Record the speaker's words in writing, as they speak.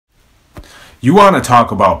You want to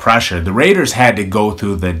talk about pressure. The Raiders had to go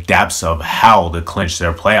through the depths of hell to clinch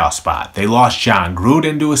their playoff spot. They lost John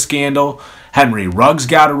Gruden to a scandal. Henry Ruggs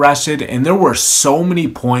got arrested, and there were so many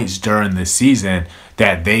points during the season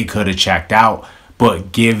that they could have checked out.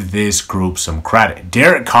 But give this group some credit.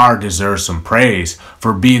 Derek Carr deserves some praise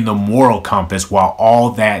for being the moral compass while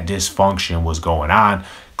all that dysfunction was going on.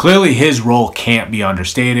 Clearly, his role can't be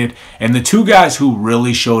understated, and the two guys who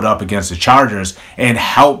really showed up against the Chargers and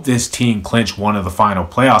helped this team clinch one of the final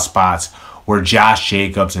playoff spots were Josh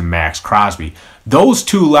Jacobs and Max Crosby. Those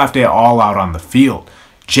two left it all out on the field.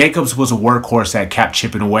 Jacobs was a workhorse that kept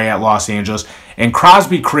chipping away at Los Angeles, and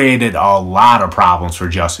Crosby created a lot of problems for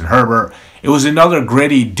Justin Herbert. It was another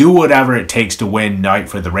gritty, do whatever it takes to win night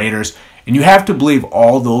for the Raiders, and you have to believe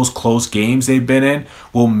all those close games they've been in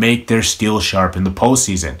will make their steel sharp in the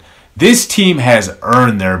postseason. This team has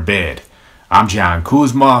earned their bid. I'm John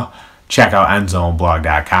Kuzma. Check out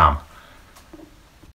endzonblog.com.